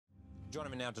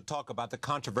Joining me now to talk about the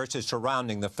controversy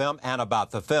surrounding the film and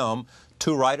about the film,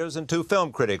 two writers and two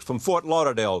film critics from Fort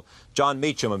Lauderdale. Jon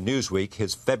Meacham of Newsweek,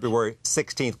 his February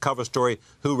 16th cover story,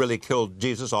 Who Really Killed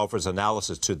Jesus, offers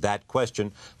analysis to that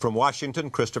question. From Washington,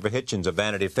 Christopher Hitchens of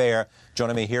Vanity Fair.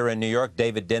 Joining me here in New York,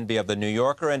 David Denby of The New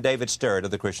Yorker and David Sterritt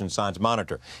of the Christian Science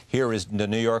Monitor. Here is The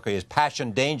New Yorker, is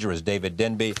Passion Dangerous, David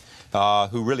Denby,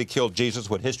 Who Really Killed Jesus,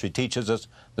 What History Teaches Us,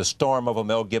 The Storm of a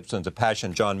Mel Gibson's A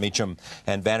Passion, Jon Meacham,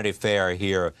 and Vanity Fair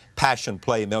here, Passion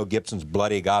Play, Mel Gibson's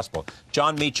Bloody Gospel.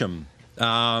 Jon Meacham,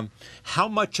 how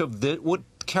much of this would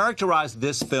characterize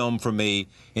this film for me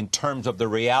in terms of the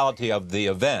reality of the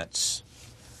events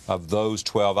of those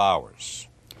 12 hours?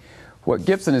 What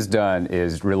Gibson has done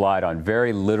is relied on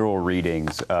very literal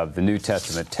readings of the New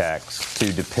Testament text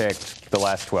to depict the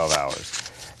last 12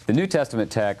 hours. The New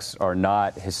Testament texts are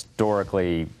not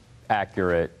historically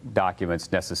accurate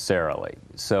documents necessarily.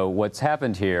 So what's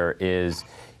happened here is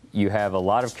you have a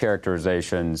lot of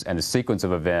characterizations and a sequence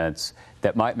of events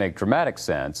that might make dramatic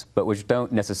sense, but which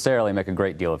don't necessarily make a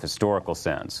great deal of historical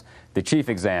sense. The chief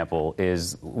example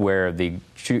is where the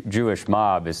Jewish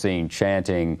mob is seen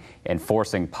chanting and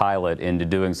forcing Pilate into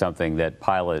doing something that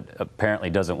Pilate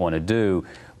apparently doesn't want to do,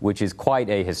 which is quite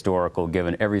ahistorical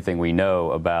given everything we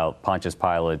know about Pontius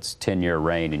Pilate's 10-year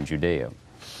reign in Judea.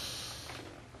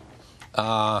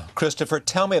 Christopher,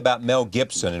 tell me about Mel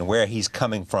Gibson and where he's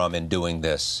coming from in doing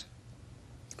this.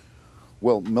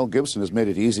 Well, Mel Gibson has made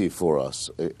it easy for us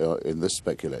in this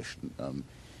speculation.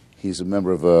 He's a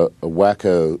member of a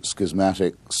wacko,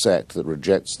 schismatic sect that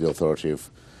rejects the authority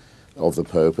of the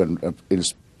Pope and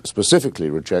specifically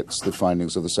rejects the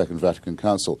findings of the Second Vatican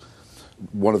Council,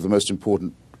 one of the most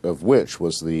important of which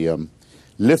was the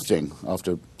lifting,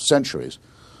 after centuries,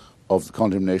 of the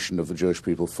condemnation of the Jewish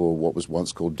people for what was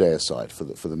once called deicide,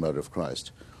 for the murder of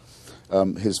Christ.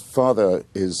 His father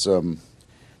is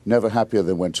never happier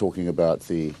than when talking about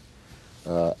the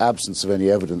absence of any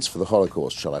evidence for the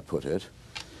Holocaust, shall I put it.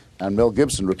 And Mel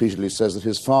Gibson repeatedly says that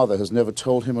his father has never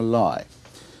told him a lie.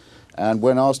 And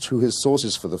when asked who his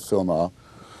sources for the film are,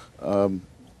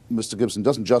 Mr. Gibson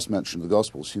doesn't just mention the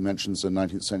Gospels. He mentions a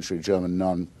 19th century German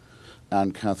nun,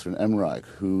 Anne Catherine Emmerich,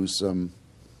 whose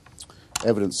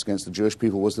evidence against the Jewish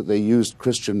people was that they used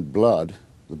Christian blood,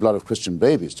 the blood of Christian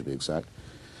babies to be exact,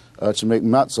 to make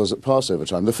matzahs at Passover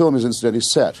time. The film is incidentally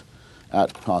set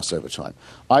at Passover time.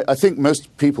 I think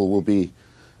most people will be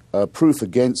proof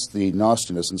against the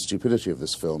nastiness and stupidity of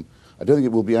this film. I don't think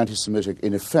it will be anti-Semitic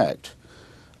in effect,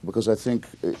 because I think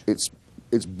it's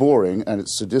boring and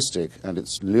it's sadistic and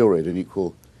it's lurid in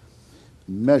equal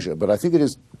measure. But I think it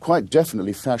is quite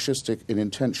definitely fascistic in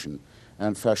intention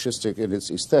and fascistic in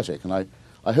its aesthetic. And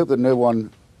I hope that no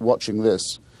one watching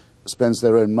this spends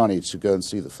their own money to go and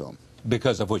see the film.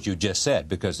 Because of what you just said,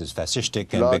 because it's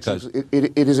fascistic and because...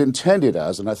 It is intended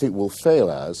as, and I think will fail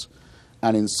as,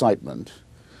 an incitement.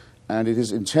 And it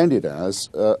is intended as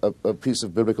a piece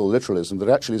of biblical literalism that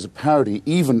actually is a parody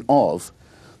even of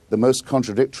the most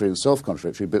contradictory and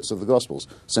self-contradictory bits of the Gospels.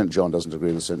 St. John doesn't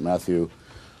agree with St. Matthew.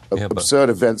 Absurd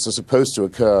events are supposed to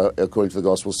occur, according to the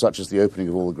Gospels, such as the opening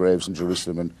of all the graves in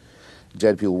Jerusalem and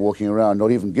dead people walking around. Not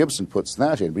even Gibson puts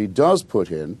that in, but he does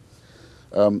put in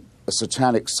a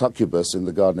satanic succubus in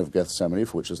the Garden of Gethsemane,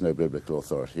 for which there's no biblical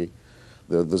authority.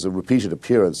 There's a repeated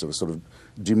appearance of a sort of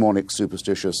demonic,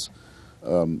 superstitious,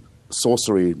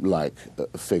 sorcery-like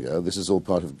figure. This is all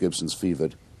part of Gibson's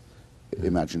fevered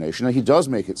imagination. And he does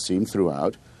make it seem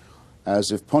throughout as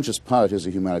if Pontius Pilate is a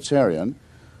humanitarian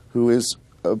who is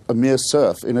a mere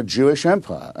serf in a Jewish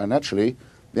empire. And actually,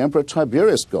 the Emperor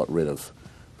Tiberius got rid of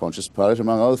Pontius Pilate,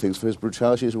 among other things, for his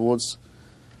brutality towards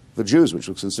the Jews, which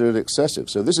was considered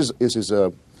excessive. So this is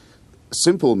a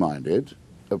simple-minded,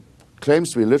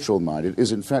 claims to be literal-minded,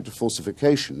 is in fact a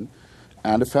falsification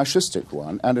and a fascistic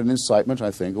one, and an incitement, I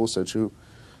think, also to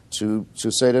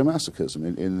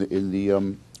sadomasochism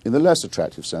in the less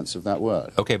attractive sense of that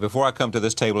word. Okay, before I come to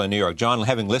this table in New York, John,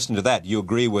 having listened to that, you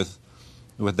agree with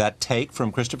that take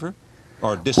from Christopher,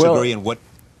 or disagree in what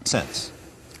sense?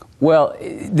 Well,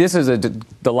 this is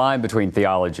the line between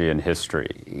theology and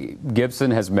history. Gibson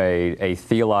has made a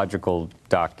theological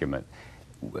document,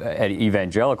 an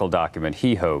evangelical document,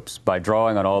 he hopes, by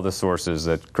drawing on all the sources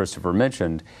that Christopher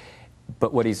mentioned.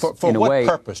 But what he's in a way,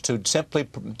 purpose?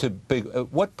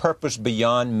 What purpose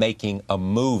beyond making a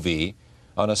movie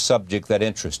on a subject that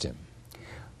interests him?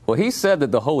 Well, he said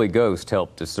that the Holy Ghost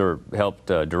helped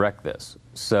direct this.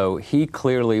 So he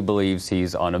clearly believes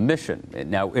he's on a mission.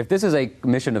 Now, if this is a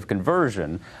mission of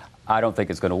conversion, I don't think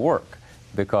it's going to work,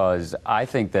 because I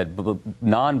think that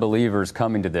non-believers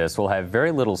coming to this will have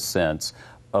very little sense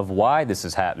of why this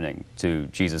is happening to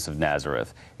Jesus of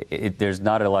Nazareth. There's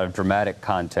not a lot of dramatic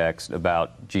context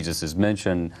about Jesus'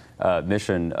 mission,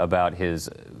 about his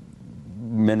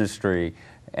ministry,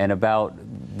 and about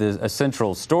the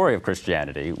essential story of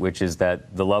Christianity, which is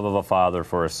that the love of a father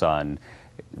for a son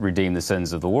redeemed the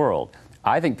sins of the world.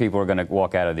 I think people are going to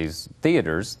walk out of these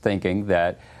theaters thinking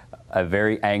that a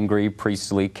very angry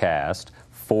priestly caste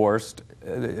forced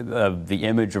the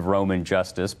image of Roman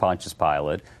justice, Pontius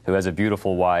Pilate, who has a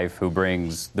beautiful wife who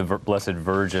brings the Blessed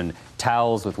Virgin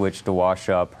towels with which to wash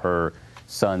up her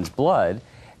son's blood,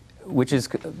 which is,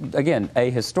 again,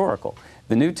 ahistorical.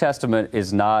 The New Testament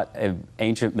is not an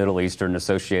ancient Middle Eastern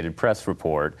Associated Press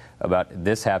report about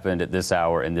this happened at this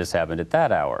hour and this happened at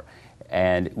that hour.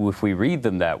 And if we read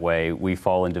them that way, we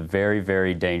fall into very,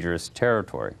 very dangerous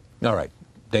territory. All right.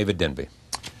 David Denby.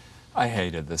 I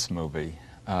hated this movie.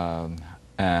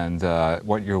 And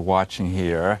what you're watching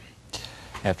here,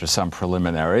 after some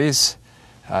preliminaries,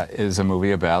 is a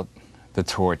movie about the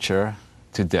torture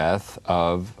to death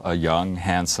of a young,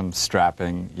 handsome,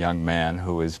 strapping young man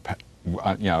who is,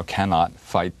 cannot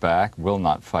fight back, will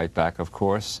not fight back, of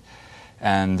course.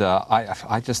 And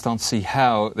I just don't see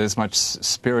how there's much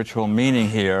spiritual meaning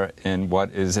here in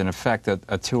what is, in effect, a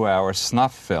 2-hour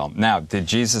snuff film. Now, did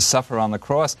Jesus suffer on the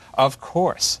cross? Of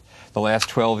course. The last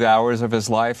 12 hours of his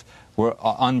life were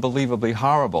unbelievably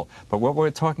horrible. But what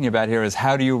we're talking about here is,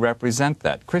 how do you represent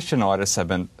that? Christian artists have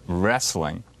been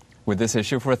wrestling with this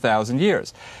issue for 1,000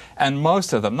 years. And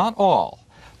most of them, not all,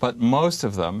 but most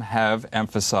of them have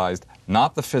emphasized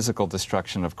not the physical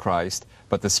destruction of Christ,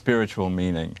 but the spiritual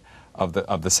meaning of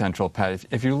the central path.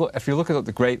 If you look at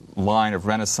the great line of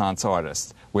Renaissance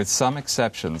artists, with some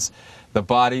exceptions, the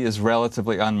body is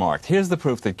relatively unmarked. Here's the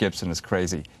proof that Gibson is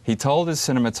crazy. He told his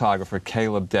cinematographer,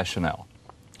 Caleb Deschanel,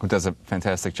 who does a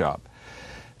fantastic job,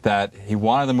 that he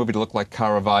wanted the movie to look like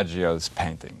Caravaggio's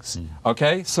paintings.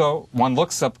 Okay, so one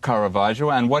looks up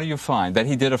Caravaggio, and what do you find? That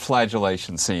he did a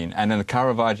flagellation scene, and in the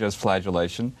Caravaggio's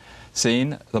flagellation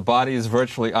scene, the body is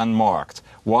virtually unmarked.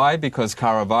 Why? Because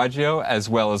Caravaggio, as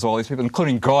well as all these people,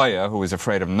 including Goya, who was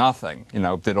afraid of nothing,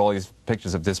 did all these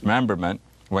pictures of dismemberment,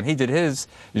 when he did his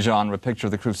genre picture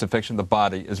of the crucifixion, the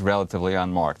body is relatively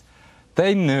unmarked.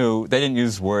 They knew, they didn't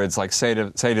use words like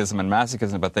sadism and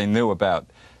masochism, but they knew about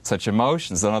such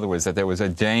emotions. In other words, that there was a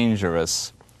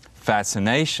dangerous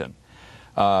fascination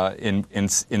in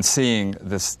seeing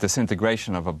this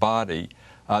disintegration of a body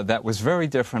that was very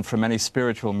different from any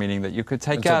spiritual meaning that you could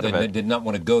take out of it. They did not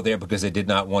want to go there because they did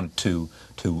not want to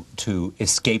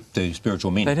escape the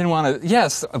spiritual meaning. They didn't want to.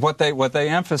 Yes, what they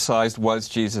emphasized was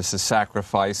Jesus'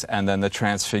 sacrifice and then the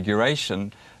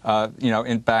transfiguration,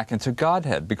 back into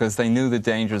Godhead, because they knew the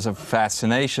dangers of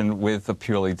fascination with the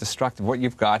purely destructive. What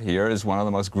you've got here is one of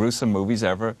the most gruesome movies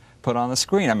ever put on the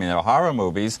screen. I mean, there are horror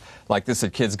movies like this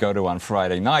that kids go to on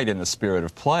Friday night in the spirit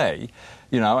of play,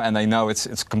 and they know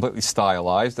it's completely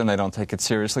stylized and they don't take it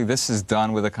seriously. This is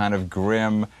done with a kind of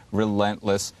grim,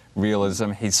 relentless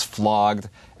realism. He's flogged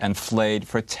and flayed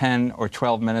for 10 or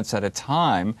 12 minutes at a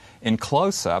time in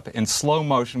close-up, in slow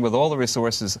motion, with all the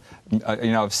resources,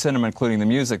 of cinema, including the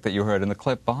music that you heard in the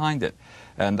clip behind it.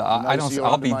 And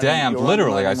I'll be damned,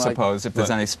 literally, I suppose, if there's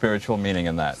any spiritual meaning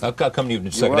in that. I'll come to you in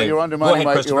a second. You're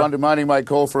undermining my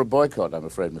call for a boycott, I'm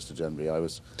afraid, Mr. Denby. I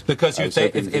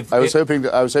was hoping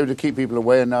to keep people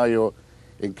away, and now you're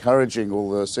encouraging all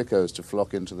the sickos to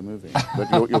flock into the movie.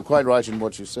 But you're quite right in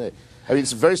what you say. I mean,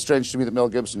 it's very strange to me that Mel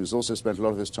Gibson, who's also spent a lot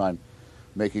of his time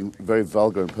making very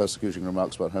vulgar and persecuting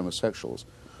remarks about homosexuals,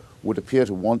 would appear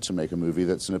to want to make a movie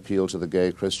that's an appeal to the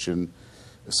gay Christian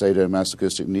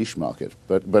sadomasochistic niche market.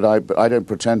 But I don't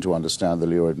pretend to understand the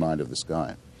lurid mind of this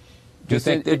guy. Do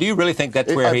you really think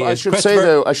that's where he is?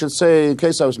 I should say, in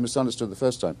case I was misunderstood the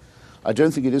first time, I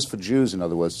don't think it is for Jews, in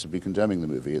other words, to be condemning the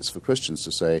movie. It's for Christians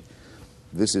to say,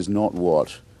 this is not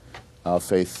what our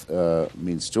faith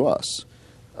means to us.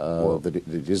 That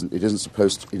it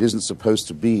isn't supposed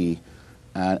to be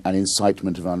an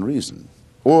incitement of unreason.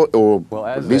 Or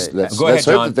at least let's hope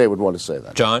that they would want to say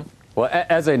that. John? Well,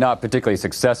 as a not particularly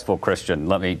successful Christian,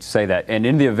 let me say that. And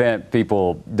in the event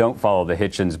people don't follow the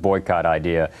Hitchens boycott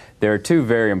idea, there are two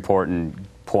very important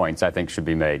points I think should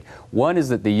be made. One is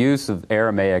that the use of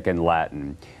Aramaic and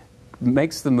Latin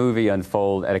makes the movie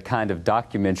unfold at a kind of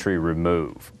documentary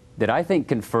remove that I think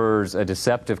confers a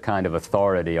deceptive kind of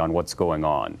authority on what's going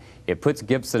on. It puts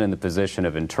Gibson in the position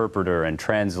of interpreter and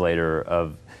translator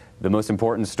of the most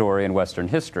important story in Western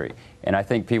history. And I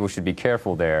think people should be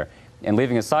careful there. And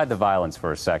leaving aside the violence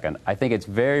for a second, I think it's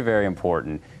very, very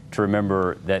important to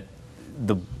remember that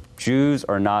the Jews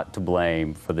are not to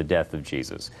blame for the death of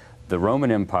Jesus. The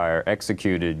Roman Empire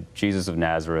executed Jesus of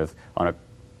Nazareth on a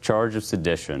charge of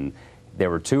sedition. There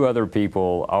were 2 other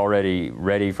people already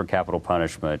ready for capital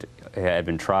punishment, had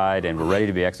been tried and were ready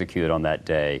to be executed on that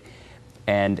day.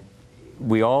 And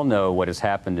we all know what has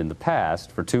happened in the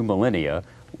past for 2 millennia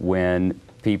when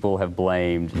people have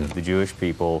blamed the Jewish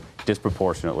people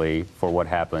disproportionately for what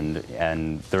happened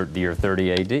in the year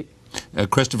 30 A.D.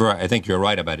 Christopher, I think you're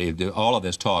right about it. All of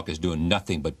this talk is doing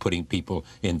nothing but putting people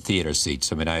in theater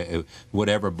seats. I mean,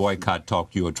 whatever boycott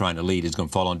talk you are trying to lead is going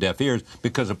to fall on deaf ears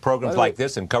because of programs like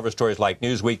this and cover stories like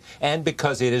Newsweek, and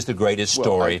because it is the greatest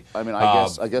story.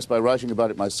 I guess by writing about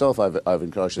it myself, I've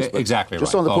encouraged this. Exactly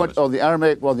just right. on the point, on the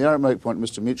Aramaic point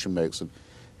Mr. Meacham makes, and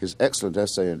his excellent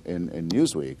essay in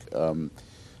Newsweek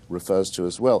refers to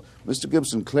as well. Mr.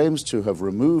 Gibson claims to have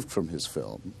removed from his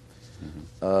film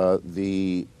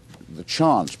the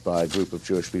chant by a group of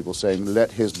Jewish people saying,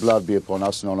 "Let his blood be upon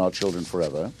us and on our children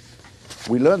forever."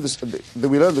 We learned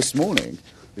this morning.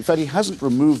 In fact, he hasn't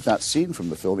removed that scene from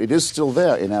the film. It is still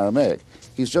there in Aramaic.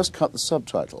 He's just cut the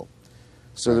subtitle.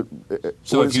 So that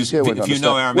so if you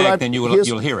know Aramaic, then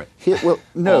you'll hear it.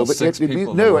 No, but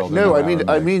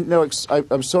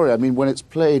I'm sorry. I mean, when it's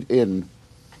played in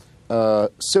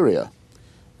Syria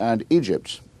and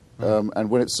Egypt, and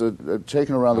when it's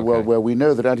taken around the world, where we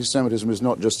know that anti-Semitism is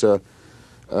not just a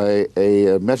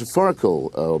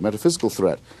metaphorical or metaphysical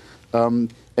threat,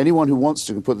 anyone who wants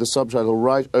to can put the subtitle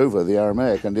right over the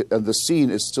Aramaic, and the scene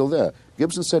is still there.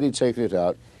 Gibson said he'd taken it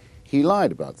out. He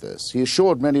lied about this. He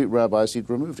assured many rabbis he'd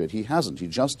removed it. He hasn't. He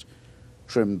just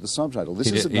trimmed the subtitle. This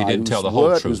is a guy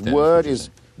whose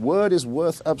word is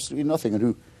worth absolutely nothing, and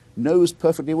who knows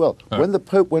perfectly well. When the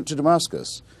Pope went to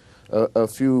Damascus a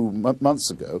few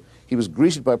months ago, he was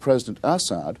greeted by President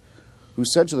Assad, who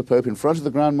said to the Pope in front of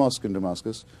the Grand Mosque in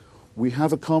Damascus, "We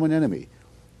have a common enemy.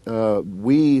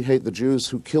 We hate the Jews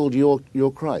who killed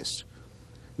your Christ."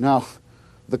 Now,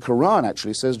 the Quran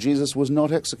actually says Jesus was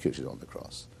not executed on the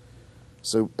cross.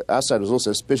 So Assad was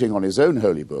also spitting on his own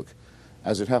holy book,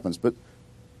 as it happens. But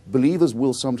believers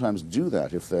will sometimes do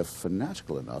that if they're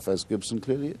fanatical enough, as Gibson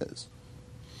clearly is.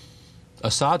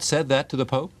 Assad said that to the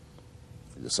Pope?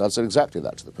 Assad said exactly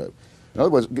that to the Pope. In other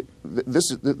words,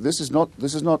 this is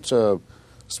not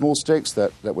small stakes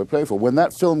that we're playing for. When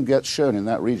that film gets shown in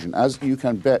that region, as you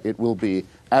can bet it will be,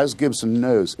 as Gibson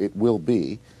knows it will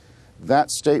be,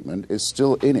 that statement is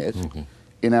still in it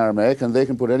in Aramaic, and they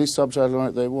can put any subtitle on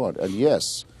it they want. And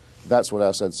yes, that's what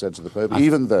Assad said to the Pope,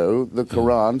 even though the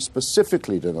Quran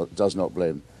specifically does not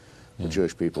blame the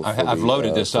Jewish people. I've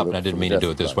loaded this up, and I didn't mean to do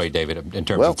it this way, David, in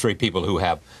terms of 3 people who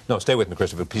have... No, stay with me,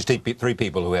 Christopher. 3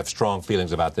 people who have strong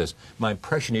feelings about this. My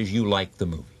impression is you like the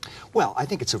movie. Well, I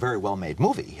think it's a very well-made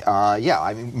movie. Yeah,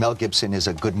 I mean, Mel Gibson is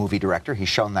a good movie director. He's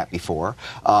shown that before.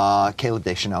 Caleb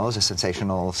Deschanel is a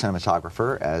sensational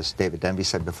cinematographer, as David Denby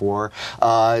said before.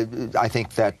 I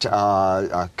think that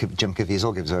Jim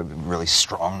Caviezel gives a really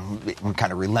strong,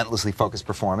 kind of relentlessly focused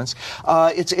performance.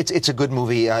 It's a good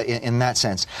movie in that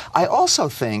sense. I also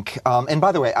think, and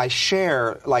by the way, I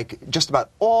share like just about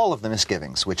all of the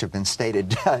misgivings which have been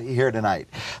stated here tonight,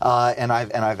 and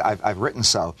I've written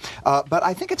so. But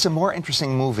I think it's a more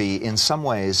interesting movie in some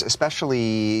ways,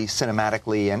 especially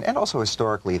cinematically and also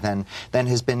historically, than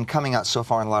has been coming out so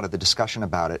far in a lot of the discussion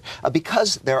about it,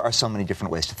 because there are so many different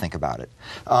ways to think about it.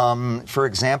 For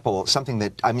example, something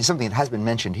that has been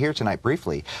mentioned here tonight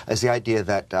briefly is the idea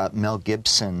that Mel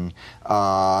Gibson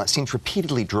seems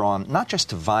repeatedly drawn not just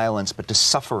to violence but to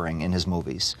suffering in his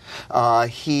movies.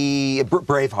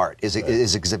 Braveheart is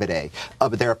Exhibit A,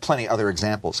 but there are plenty other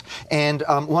examples. And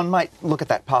one might look at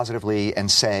that positively and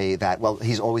say that, well,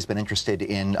 he's always been interested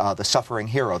in the suffering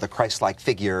hero, the Christ-like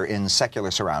figure in secular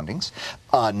surroundings.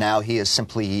 Now he is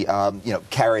simply,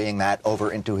 carrying that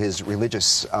over into his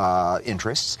religious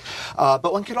interests.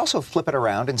 But one could also flip it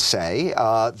around and say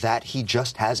that he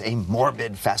just has a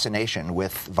morbid fascination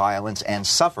with violence and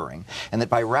suffering, and that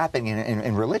by wrapping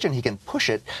in religion, he can push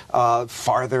it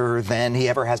farther than he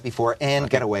ever has before and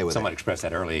get away with it. Someone expressed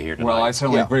that earlier here tonight. Well, I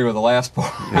certainly agree with the last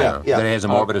part. That he has a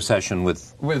morbid obsession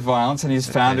with violence, and he's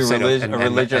found a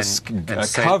religious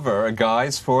cover, a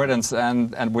guise for it,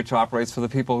 and which operates for the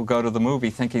people who go to the movie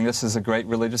thinking this is a great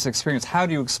religious experience. How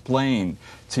do you explain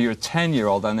to your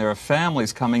 10-year-old, and there are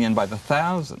families coming in by the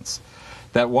thousands,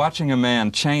 that watching a man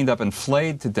chained up and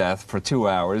flayed to death for 2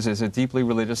 hours is a deeply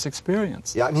religious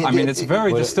experience? Yeah, I mean, it's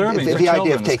very disturbing for children. The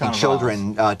idea of taking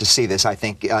children to see this, I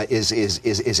think, is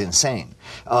insane.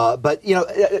 But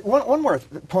one more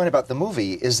point about the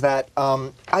movie is that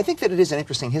I think that it is an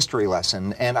interesting history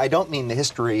lesson, and I don't mean the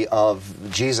history of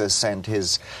Jesus and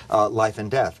his life and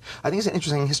death. I think it's an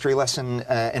interesting history lesson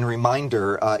and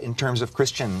reminder in terms of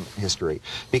Christian history,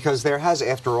 because there has,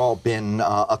 after all, been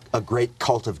a great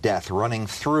cult of death running running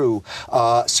through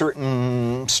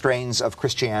certain strains of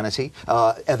Christianity,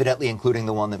 evidently including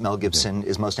the one that Mel Gibson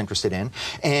is most interested in.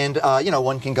 And,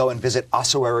 one can go and visit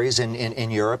ossuaries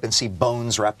in Europe and see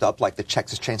bones wrapped up like the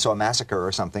Texas Chainsaw Massacre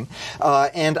or something.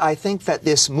 And I think that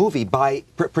this movie,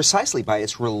 precisely by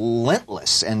its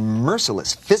relentless and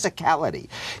merciless physicality,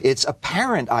 its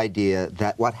apparent idea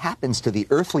that what happens to the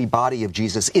earthly body of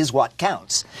Jesus is what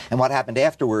counts, and what happened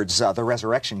afterwards, the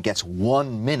resurrection, gets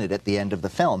 1 minute at the end of the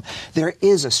film. There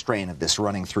is a strain of this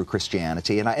running through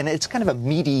Christianity, and it's kind of a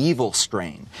medieval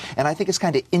strain. And I think it's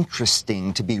kind of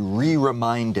interesting to be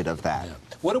re-reminded of that. Yeah.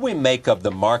 What do we make of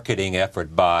the marketing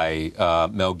effort by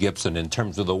Mel Gibson in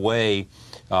terms of the way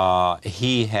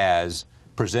he has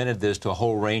presented this to a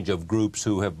whole range of groups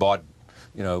who have bought,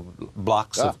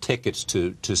 blocks of tickets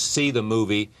to see the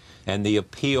movie, and the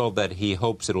appeal that he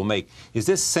hopes it'll make? Is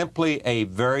this simply a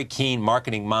very keen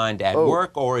marketing mind at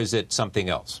work, or is it something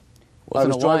else? Well, I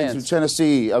was driving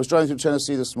through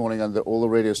Tennessee this morning, and all the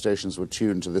radio stations were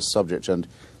tuned to this subject, and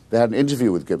they had an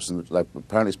interview with Gibson, like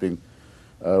apparently it's being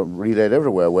relayed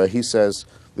everywhere, where he says,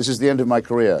 "This is the end of my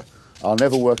career. I'll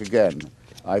never work again.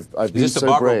 I've been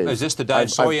so brave. Is this the Diane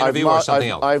Sawyer interview or something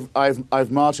else?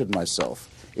 I've martyred myself.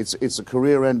 It's a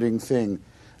career-ending thing."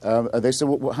 And they said,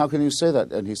 "Well, how can you say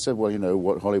that?" And he said, "Well, you know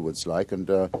what Hollywood's like." And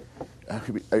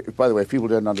by the way, if people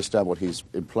don't understand what he's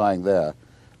implying there,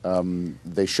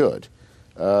 they should.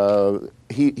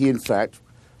 He in fact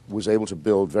was able to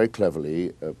build very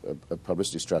cleverly a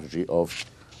publicity strategy of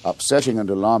upsetting and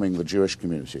alarming the Jewish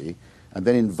community, and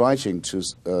then inviting to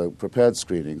prepared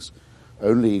screenings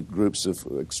only groups of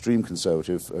extreme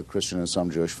conservative Christian and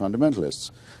some Jewish fundamentalists,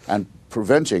 and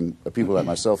preventing people like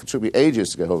myself, it took me ages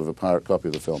to get hold of a pirate copy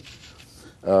of the film.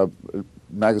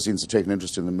 Magazines have taken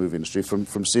interest in the movie industry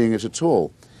from seeing it at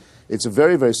all. It's a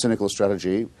very, very cynical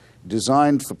strategy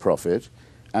designed for profit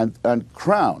and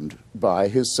crowned by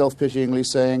his self-pityingly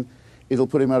saying it'll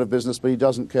put him out of business, but he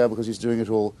doesn't care because he's doing it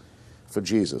all for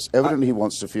Jesus. Evidently he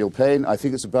wants to feel pain. I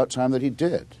think it's about time that he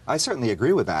did. I certainly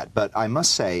agree with that, but I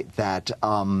must say that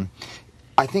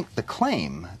I think the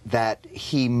claim that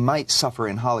he might suffer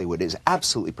in Hollywood is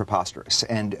absolutely preposterous.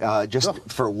 And just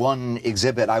for one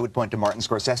exhibit, I would point to Martin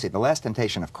Scorsese. The Last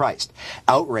Temptation of Christ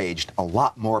outraged a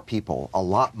lot more people, a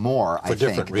lot more, I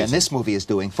think, than this movie is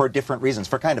doing, for different reasons,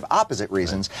 for kind of opposite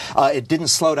reasons. Right. It didn't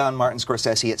slow down Martin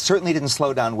Scorsese. It certainly didn't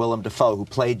slow down Willem Dafoe, who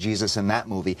played Jesus in that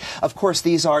movie. Of course,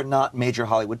 these are not major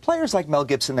Hollywood players like Mel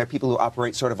Gibson. They're people who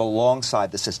operate sort of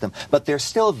alongside the system, but they're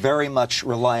still very much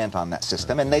reliant on that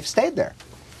system, and they've stayed there.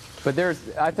 But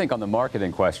I think on the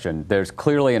marketing question, there's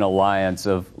clearly an alliance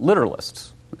of literalists,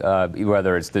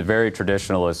 whether it's the very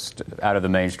traditionalist out of the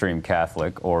mainstream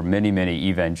Catholic or many, many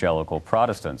evangelical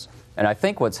Protestants. And I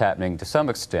think what's happening to some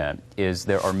extent is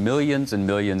there are millions and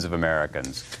millions of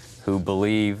Americans who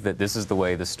believe that this is the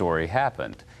way the story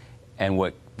happened. And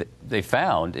what they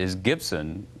found is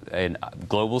Gibson, a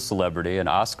global celebrity, an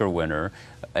Oscar winner,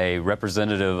 a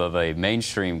representative of a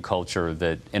mainstream culture,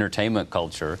 that entertainment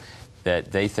culture,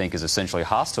 that they think is essentially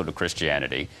hostile to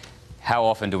Christianity. How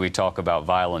often do we talk about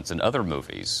violence in other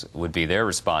movies, would be their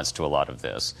response to a lot of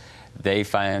this. They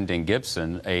find in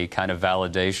Gibson a kind of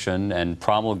validation and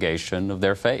promulgation of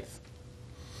their faith.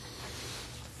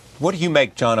 What do you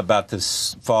make, John, about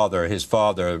this father, his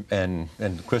father, and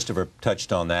Christopher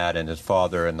touched on that, and his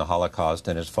father and the Holocaust,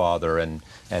 and his father and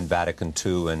Vatican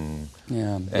II, and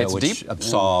which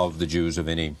absolved the Jews of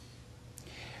any...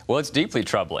 Well, it's deeply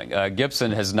troubling.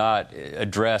 Gibson has not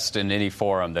addressed in any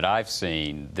forum that I've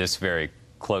seen this very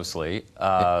closely.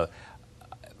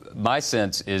 My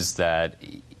sense is that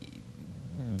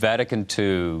Vatican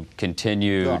II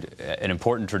continued an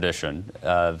important tradition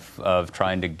of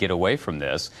trying to get away from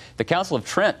this. The Council of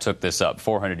Trent took this up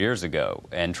 400 years ago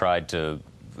and tried to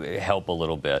help a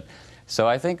little bit. So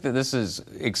I think that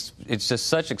it's just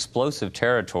such explosive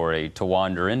territory to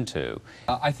wander into.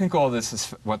 I think all this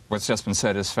is, what's just been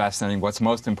said is fascinating. What's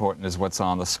most important is what's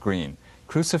on the screen.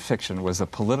 Crucifixion was a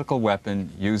political weapon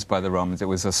used by the Romans. It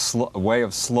was a way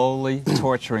of slowly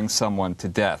torturing someone to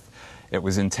death. It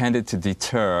was intended to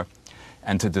deter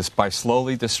and by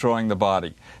slowly destroying the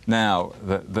body. Now,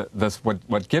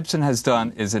 what Gibson has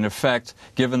done is, in effect,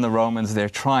 given the Romans their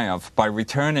triumph by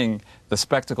returning the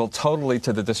spectacle totally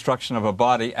to the destruction of a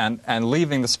body and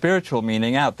leaving the spiritual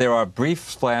meaning out. There are brief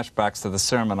flashbacks to the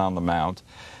Sermon on the Mount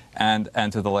and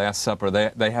to the Last Supper.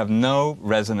 They have no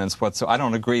resonance whatsoever. I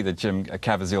don't agree that Jim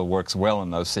Caviezel works well in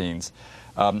those scenes.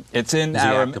 It's in Is he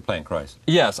actor playing Christ?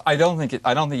 Yes, I don't think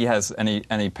he has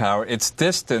any power. It's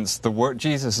distance.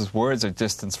 Jesus' words are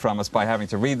distanced from us by having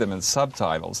to read them in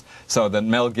subtitles, so that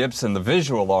Mel Gibson, the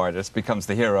visual artist, becomes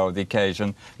the hero of the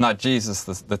occasion, not Jesus,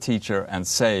 the teacher and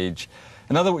sage.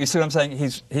 In other words, you see what I'm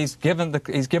saying? He's given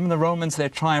the Romans their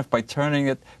triumph by turning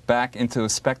it back into a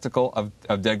spectacle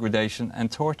of degradation and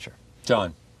torture.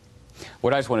 John.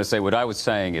 What I just want to say, what I was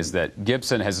saying is that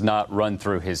Gibson has not run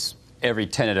through every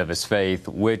tenet of his faith,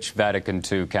 which Vatican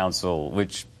II Council,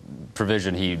 which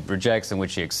provision he rejects and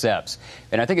which he accepts.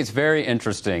 And I think it's very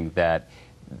interesting that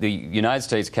the United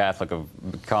States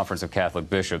Conference of Catholic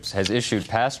Bishops has issued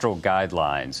pastoral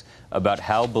guidelines about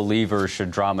how believers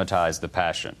should dramatize the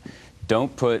Passion.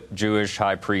 Don't put Jewish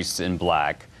high priests in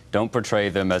black. Don't portray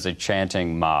them as a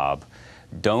chanting mob.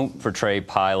 Don't portray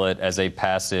Pilate as a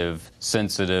passive,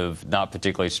 sensitive, not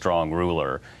particularly strong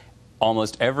ruler,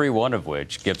 almost every one of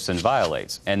which Gibson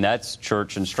violates, and that's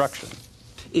church instruction.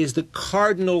 Is the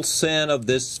cardinal sin of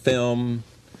this film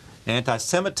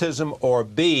anti-Semitism, or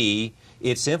B,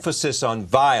 its emphasis on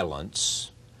violence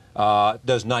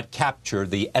does not capture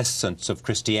the essence of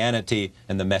Christianity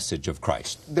and the message of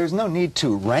Christ? There's no need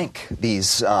to rank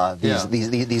these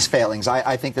failings.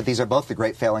 I think that these are both the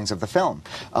great failings of the film,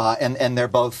 and they're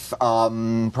both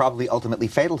probably ultimately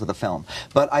fatal to the film.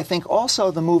 But I think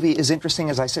also the movie is interesting,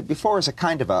 as I said before, as a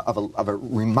kind of a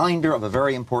reminder of a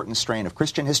very important strain of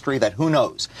Christian history that, who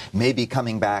knows, may be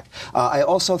coming back. I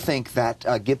also think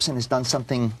that Gibson has done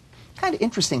something kind of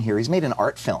interesting here. He's made an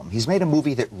art film. He's made a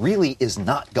movie that really is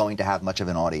not going to have much of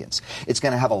an audience. It's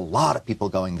going to have a lot of people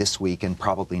going this week and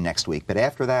probably next week. But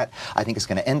after that, I think it's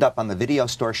going to end up on the video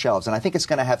store shelves. And I think it's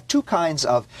going to have two kinds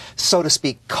of, so to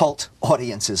speak, cult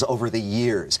audiences over the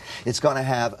years. It's going to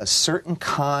have a certain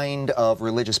kind of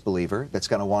religious believer that's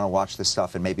going to want to watch this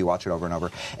stuff and maybe watch it over and over.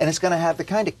 And it's going to have the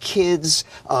kind of kids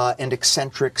and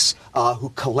eccentrics who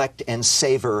collect and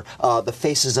savor the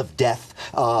faces of death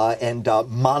and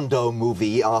Mondo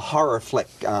movie, horror flick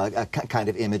kind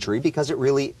of imagery, because it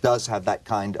really does have that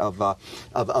kind of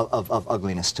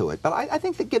ugliness to it. But I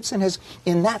think that Gibson has,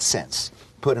 in that sense,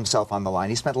 put himself on the line.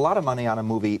 He spent a lot of money on a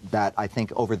movie that I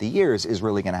think over the years is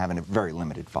really going to have a very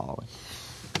limited following.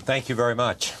 Thank you very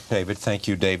much, David. Thank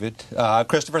you, David.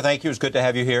 Christopher, thank you. It's good to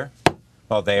have you here.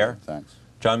 Oh, there. Thanks.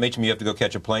 Jon Meacham, you have to go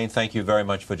catch a plane. Thank you very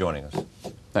much for joining us.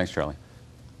 Thanks, Charlie.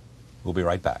 We'll be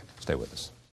right back. Stay with us.